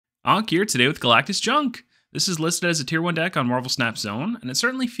Onk here today with Galactus Junk. This is listed as a tier 1 deck on Marvel Snap Zone, and it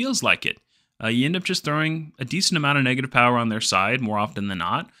certainly feels like it. You end up just throwing a decent amount of negative power on their side, more often than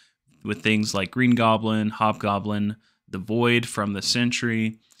not, with things like Green Goblin, Hobgoblin, the Void from the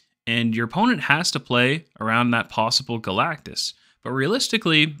Sentry, and your opponent has to play around that possible Galactus. But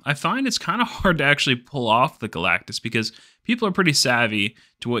realistically, I find it's kind of hard to actually pull off the Galactus because people are pretty savvy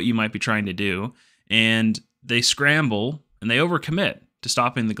to what you might be trying to do, and they scramble and they overcommit to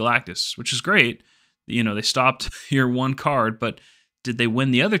stopping the Galactus, which is great. You know, they stopped your one card, but did they win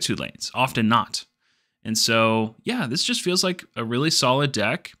the other two lanes? Often not. And so, yeah, this just feels like a really solid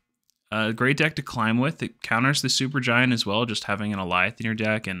deck. A great deck to climb with. It counters the Supergiant as well, just having an Alioth in your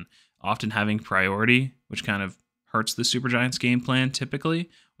deck and often having priority, which kind of hurts the Supergiant's game plan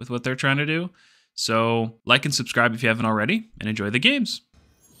typically with what they're trying to do. So, like and subscribe if you haven't already, and enjoy the games.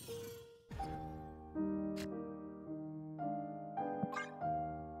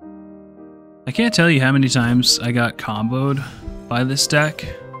 I can't tell you how many times I got comboed by this deck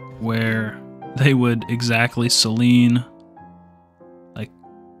where they would exactly Selene, like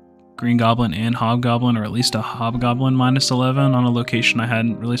Green Goblin and Hobgoblin, or at least a Hobgoblin -11 on a location I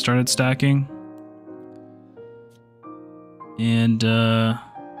hadn't really started stacking. And we'll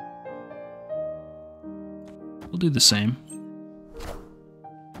do the same.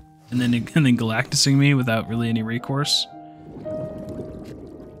 And then Galactusing me without really any recourse.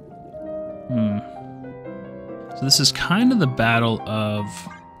 So this is kind of the battle of...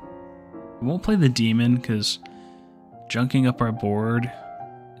 We won't play the demon because junking up our board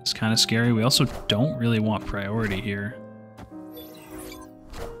is kind of scary. We also don't really want priority here.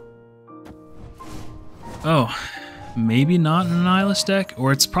 Oh, maybe not an Annihilus deck,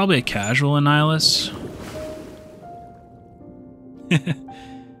 or it's probably a casual Annihilus.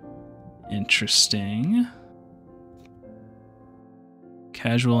 Interesting.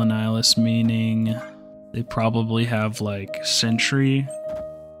 Casual Annihilus meaning they probably have like Sentry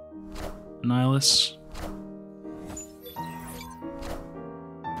Annihilus.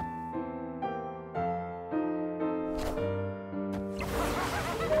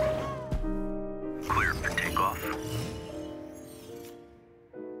 Clear for takeoff.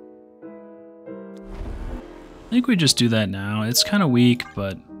 I think we just do that now. It's kind of weak,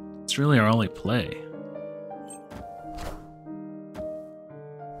 but it's really our only play.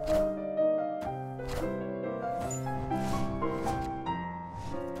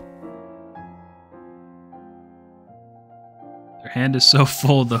 Their hand is so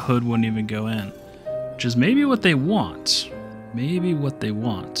full the hood wouldn't even go in, which is maybe what they want. Maybe what they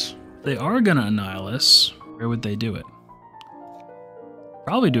want. If they are gonna Annihilus, where would they do it?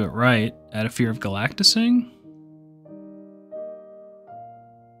 Probably do it right, out of fear of Galactusing.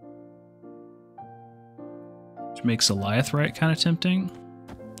 Which makes Alioth right kind of tempting.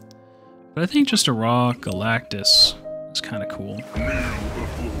 But I think just a raw Galactus is kind of cool. Kneel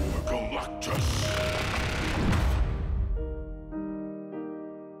before Galactus.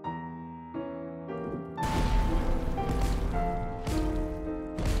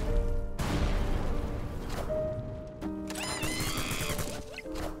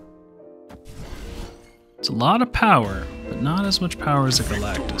 It's a lot of power, but not as much power as a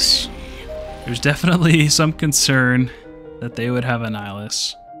Galactus. There's definitely some concern that they would have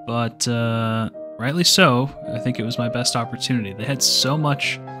Annihilus, but rightly so. I think it was my best opportunity. They had so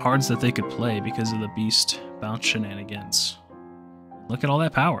much cards that they could play because of the Beast bounce shenanigans. Look at all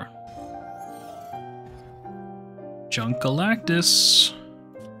that power. Junk Galactus.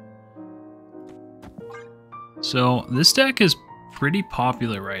 So this deck is pretty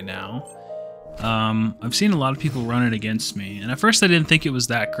popular right now. I've seen a lot of people run it against me, and at first I didn't think it was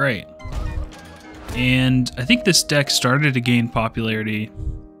that great. And I think this deck started to gain popularity.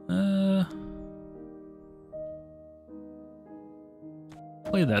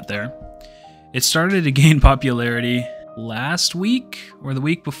 Play that there. It started to gain popularity last week or the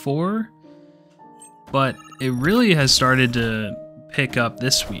week before, but it really has started to pick up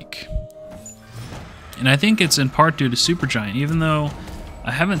this week. And I think it's in part due to Supergiant, even though I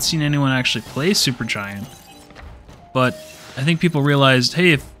haven't seen anyone actually play Supergiant. But I think people realized,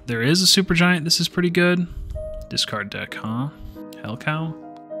 hey, if there is a Supergiant, this is pretty good. Discard deck, huh? Hell cow.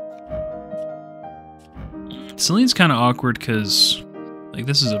 Selene's kind of awkward because, like,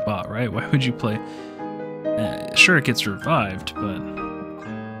 this is a bot, right? Why would you play? Sure, it gets revived, but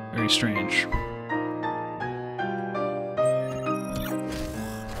very strange.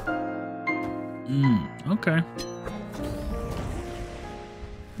 Okay.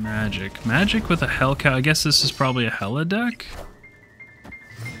 Magic. Magic with a Hell Cow. I guess this is probably a Hella deck?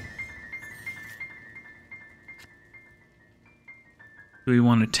 Do we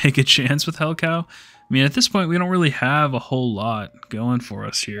want to take a chance with Hellcow? I mean, at this point, we don't really have a whole lot going for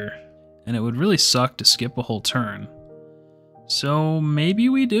us here. And it would really suck to skip a whole turn. So maybe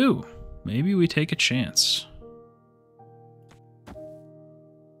we do. Maybe we take a chance.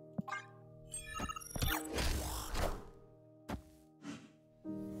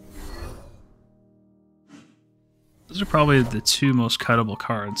 Those are probably the two most cuttable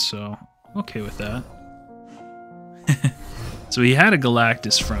cards, so I'm okay with that. So he had a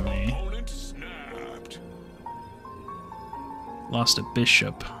Galactus from me. Lost a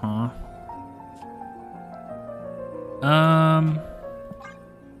bishop, huh?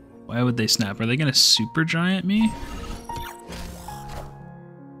 Why would they snap? Are they gonna super giant me?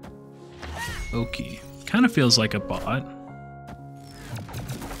 Okay. Kind of feels like a bot.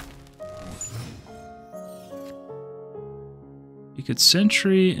 You could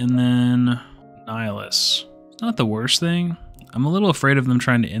Sentry and then Annihilus. It's not the worst thing. I'm a little afraid of them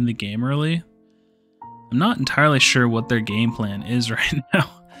trying to end the game early. I'm not entirely sure what their game plan is right now.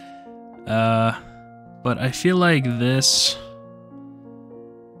 But I feel like this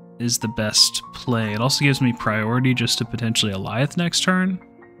is the best play. It also gives me priority just to potentially Alioth next turn.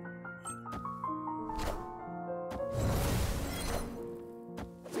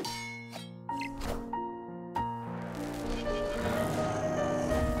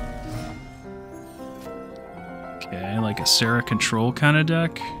 Okay, like a Sarah Control kind of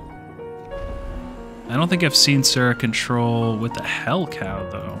deck. I don't think I've seen Sarah Control with a Hellcow,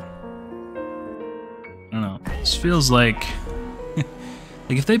 though. I don't know. This feels like...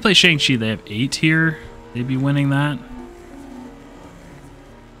 like, if they play Shang-Chi, they have 8 here. They'd be winning that.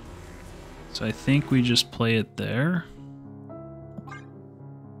 So I think we just play it there.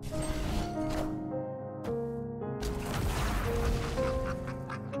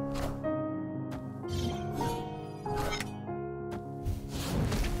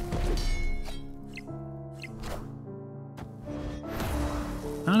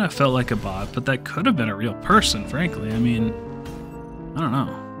 Kind of felt like a bot, but that could have been a real person, frankly. I mean, I don't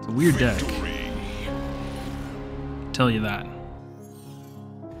know. It's a weird deck. I'll tell you that.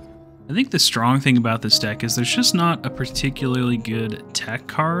 I think the strong thing about this deck is there's just not a particularly good tech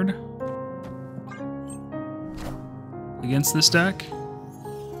card against this deck.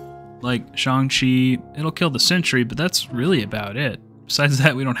 Like Shang-Chi, it'll kill the Sentry, but that's really about it. Besides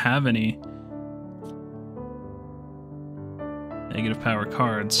that, we don't have any negative power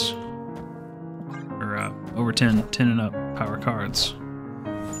cards. Or over 10 and up power cards.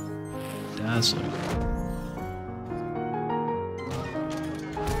 Dazzler.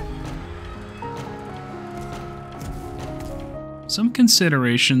 Some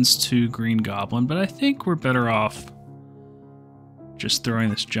considerations to Green Goblin, but I think we're better off just throwing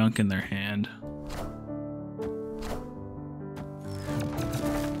this junk in their hand.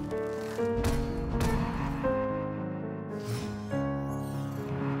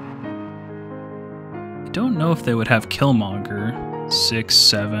 I don't know if they would have Killmonger. 6,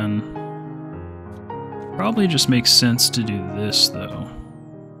 7. Probably just makes sense to do this, though.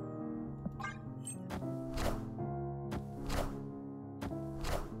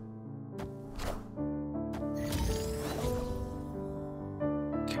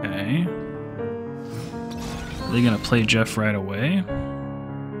 Okay. Are they gonna play Jeff right away?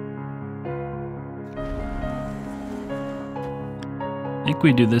 I think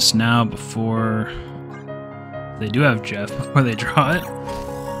we do this now before they do have Jeff, before they draw it.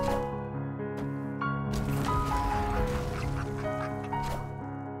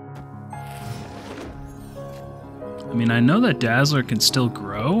 I mean, I know that Dazzler can still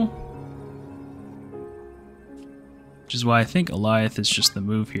grow, which is why I think Alioth is just the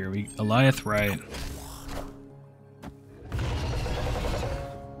move here. Alioth right.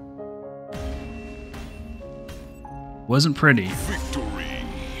 Wasn't pretty,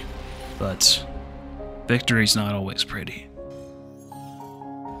 but victory's not always pretty.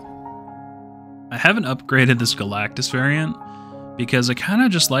 I haven't upgraded this Galactus variant because I kind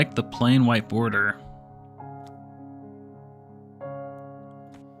of just like the plain white border.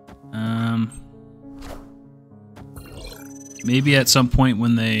 Maybe at some point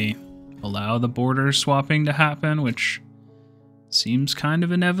when they allow the border swapping to happen, which seems kind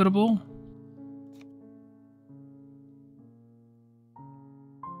of inevitable.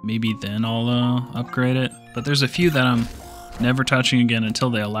 Maybe then I'll upgrade it. But there's a few that I'm never touching again until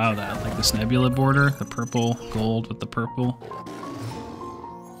they allow that, like this Nebula border, the purple gold with the purple.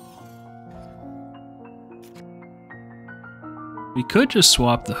 We could just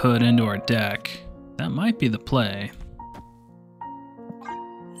swap the hood into our deck. That might be the play.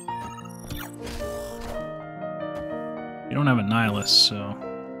 We don't have Annihilus, so...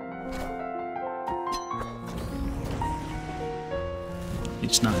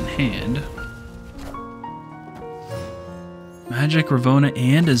 It's not in hand. Magic, Ravonna,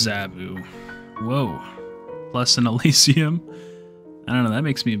 and a Zabu. Whoa. Plus an Elysium. I don't know, that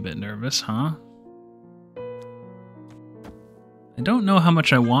makes me a bit nervous, huh? I don't know how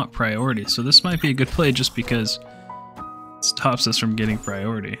much I want priority, so this might be a good play just because it stops us from getting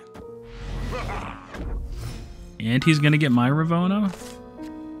priority. And he's gonna get my Ravonna?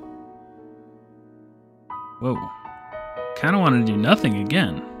 Whoa. Kinda wanted to do nothing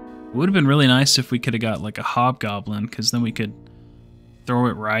again. It would have been really nice if we could have got like a Hobgoblin, because then we could throw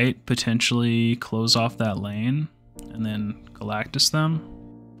it right, potentially close off that lane, and then Galactus them.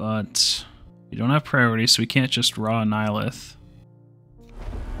 But we don't have priority, so we can't just raw Annihilus.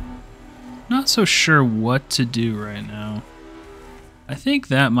 Not so sure what to do right now. I think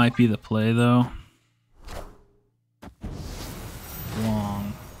that might be the play though.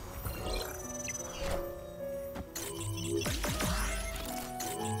 Long.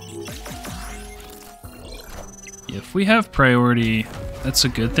 If we have priority, that's a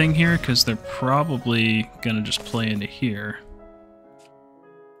good thing here, because they're probably gonna just play into here.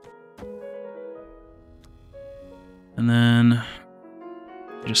 And then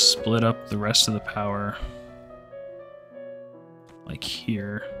just split up the rest of the power like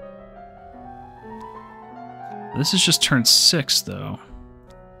here. This is just turn 6 though.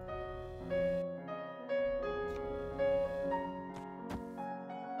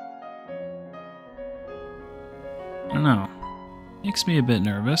 I don't know. Makes me a bit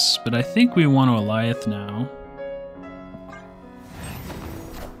nervous, but I think we want to Alioth now.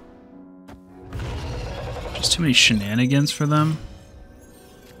 Just too many shenanigans for them.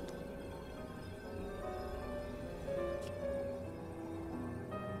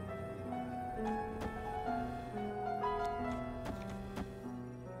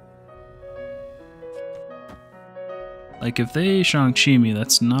 Like, if they Shang-Chi me,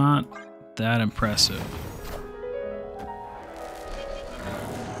 that's not that impressive.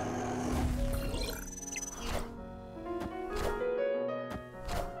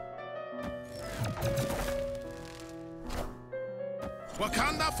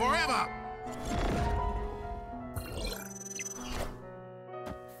 Wakanda forever!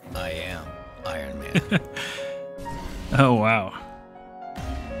 I am Iron Man. Oh, wow.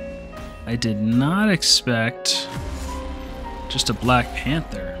 I did not expect just a Black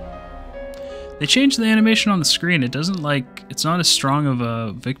Panther. They changed the animation on the screen. It doesn't like, it's not as strong of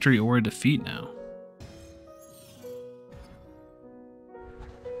a victory or a defeat now.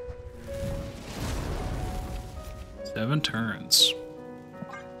 Seven turns.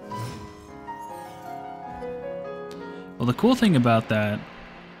 Well, the cool thing about that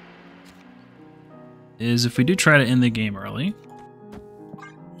is if we do try to end the game early,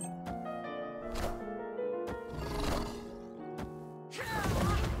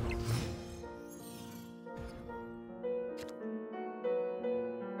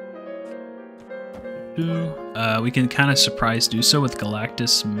 we can kind of surprise do so with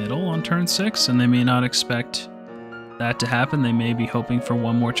Galactus middle on turn 6, and they may not expect that to happen. They may be hoping for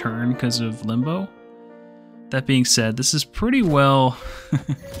one more turn because of Limbo. That being said, this is pretty well...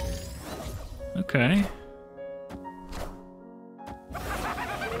 Okay.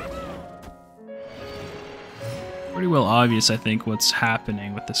 Pretty well obvious, I think, what's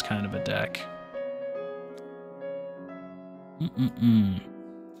happening with this kind of a deck.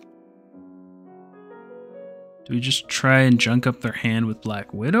 Do we just try and junk up their hand with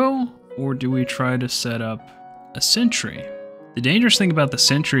Black Widow? Or do we try to set up a Sentry? The dangerous thing about the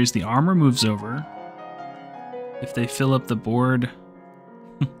Sentry is the armor moves over. If they fill up the board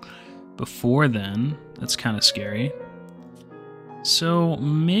before then, that's kind of scary. So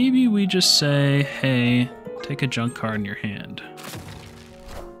maybe we just say, hey, take a junk card in your hand.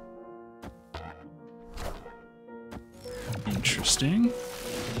 Interesting.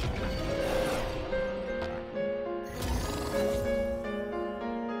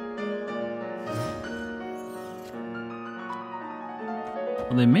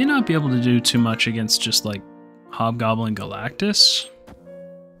 Well, they may not be able to do too much against just like Hobgoblin Galactus.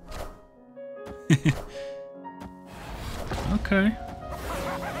 Okay.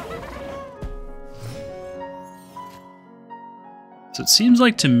 So it seems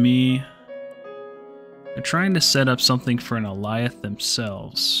like to me they're trying to set up something for an Alioth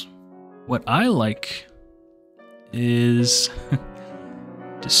themselves. What I like is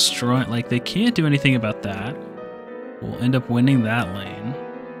destroying, like they can't do anything about that. We'll end up winning that lane.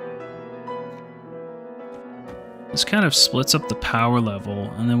 This kind of splits up the power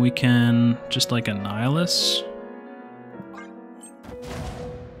level, and then we can just like Annihilus.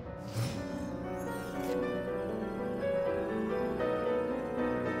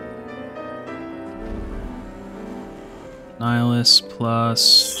 Annihilus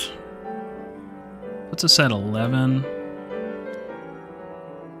plus... puts us at 11.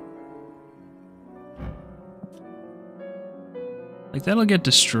 Like, that'll get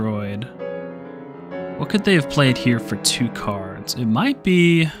destroyed. What could they have played here for 2 cards? It might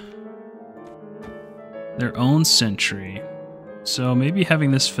be their own Sentry. So maybe having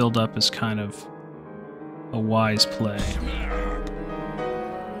this filled up is kind of a wise play.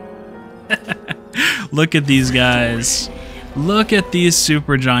 Look at these guys. Look at these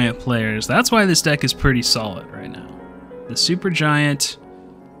super giant players. That's why this deck is pretty solid right now. The super giant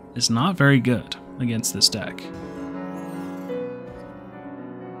is not very good against this deck.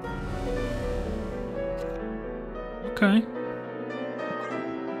 Okay.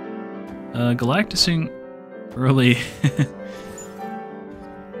 Galactusing early.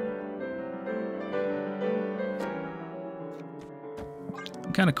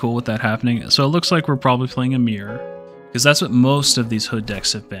 I'm kind of cool with that happening. So it looks like we're probably playing a mirror, because that's what most of these hood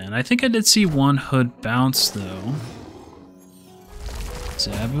decks have been. I think I did see one hood bounce, though.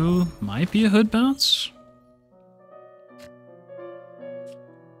 Zabu might be a hood bounce.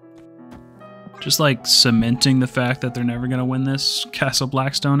 Just like cementing the fact that they're never going to win this Castle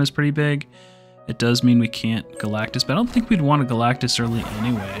Blackstone is pretty big. It does mean we can't Galactus, but I don't think we'd want a Galactus early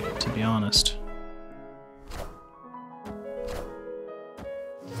anyway, to be honest.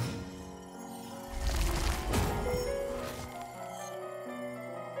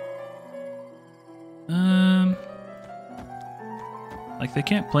 Like, they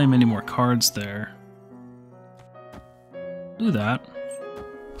can't play many more cards there. Do that.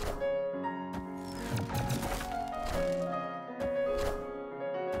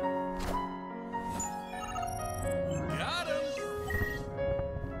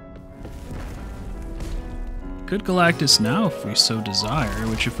 Could Galactus now if we so desire,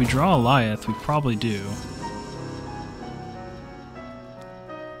 which if we draw Alioth, we probably do.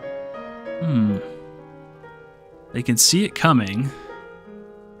 They can see it coming.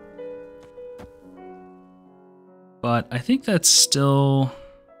 But I think that's still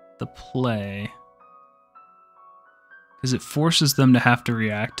the play. Because it forces them to have to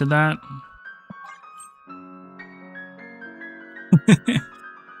react to that.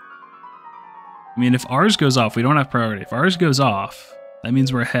 I mean, if ours goes off, we don't have priority. If ours goes off, that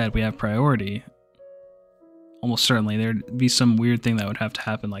means we're ahead. We have priority. Almost certainly. There'd be some weird thing that would have to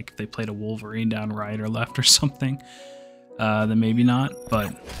happen, like if they played a Wolverine down right or left or something. Then maybe not,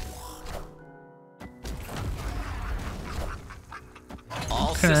 but...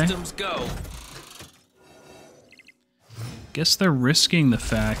 All systems go. Guess they're risking the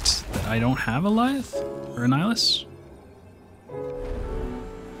fact that I don't have Alioth or Annihilus.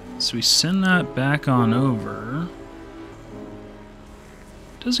 So we send that back on over.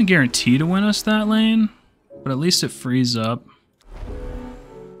 Doesn't guarantee to win us that lane, but at least it frees up.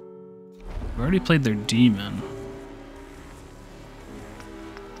 We've already played their demon.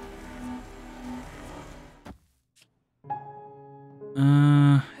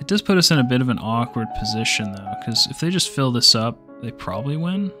 It does put us in a bit of an awkward position though, because if they just fill this up, they probably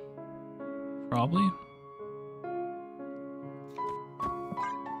win. Probably.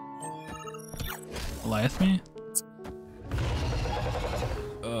 Alioth me?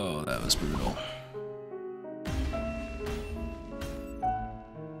 Oh, that was brutal.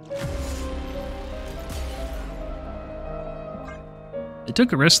 It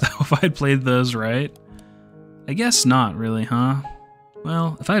took a risk though if I had played those right. I guess not really, huh?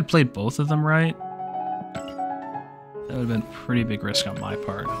 Well, if I had played both of them right, that would have been a pretty big risk on my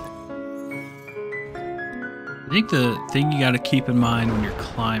part. I think the thing you gotta keep in mind when you're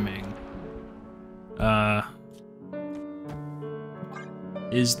climbing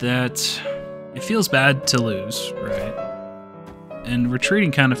is that it feels bad to lose, right? And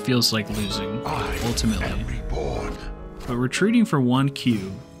retreating kind of feels like losing, ultimately. But retreating for 1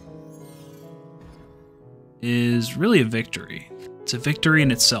 cube is really a victory. It's a victory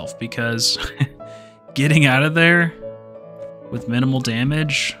in itself because getting out of there with minimal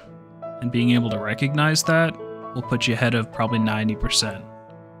damage and being able to recognize that will put you ahead of probably 90%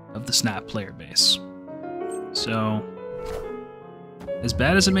 of the Snap player base. So, as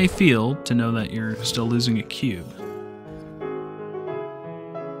bad as it may feel to know that you're still losing a cube,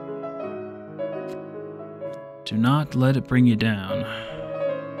 do not let it bring you down.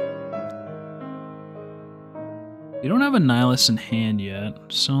 We don't have a Annihilus in hand yet,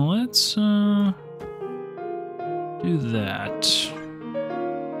 so let's do that.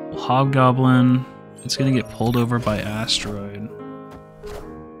 Hobgoblin, it's gonna get pulled over by Asteroid.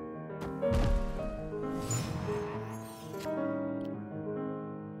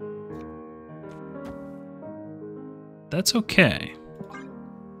 that's okay.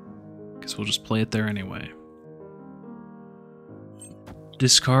 Guess we'll just play it there anyway.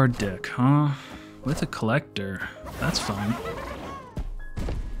 Discard deck, huh? With a collector. That's fun.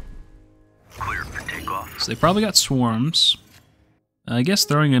 Clear for takeoff. So they probably got swarms. I guess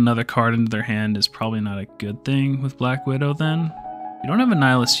throwing another card into their hand is probably not a good thing with Black Widow then. We don't have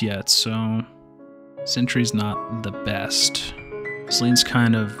Annihilus yet, so Sentry's not the best. Selene's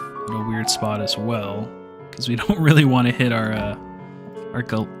kind of in a weird spot as well, because we don't really want to hit our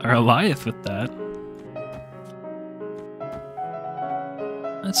Alioth with that.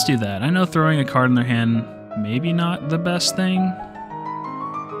 Let's do that. I know throwing a card in their hand maybe not the best thing.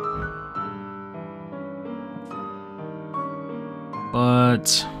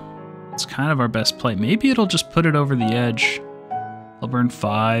 But it's kind of our best play. Maybe it'll just put it over the edge. I'll burn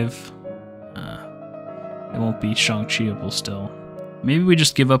 5. It won't be Shang-Chi-able still. Maybe we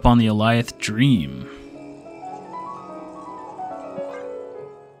just give up on the Alioth Dream.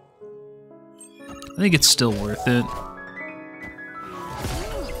 I think it's still worth it.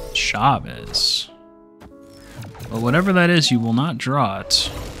 Chavez. Well, whatever that is, you will not draw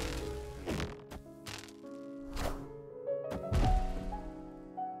it.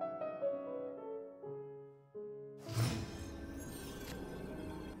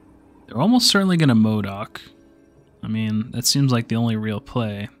 They're almost certainly going to MODOK. I mean, that seems like the only real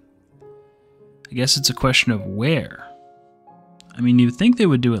play. I guess it's a question of where. I mean, you'd think they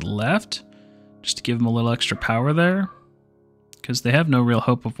would do it left, just to give them a little extra power there, because they have no real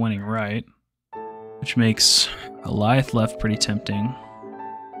hope of winning right, which makes Alioth left pretty tempting.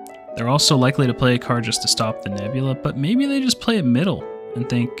 They're also likely to play a card just to stop the Nebula, but maybe they just play it middle and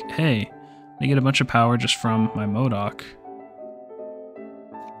think, hey, they get a bunch of power just from my MODOK.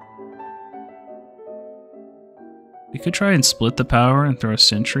 We could try and split the power and throw a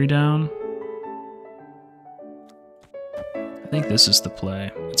Sentry down. I think this is the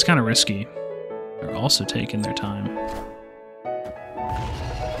play. It's kind of risky. They're also taking their time.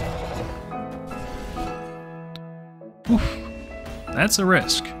 Oof. That's a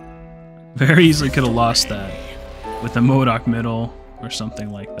risk. Very easily could have lost that with a MODOK middle or something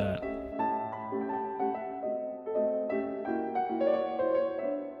like that.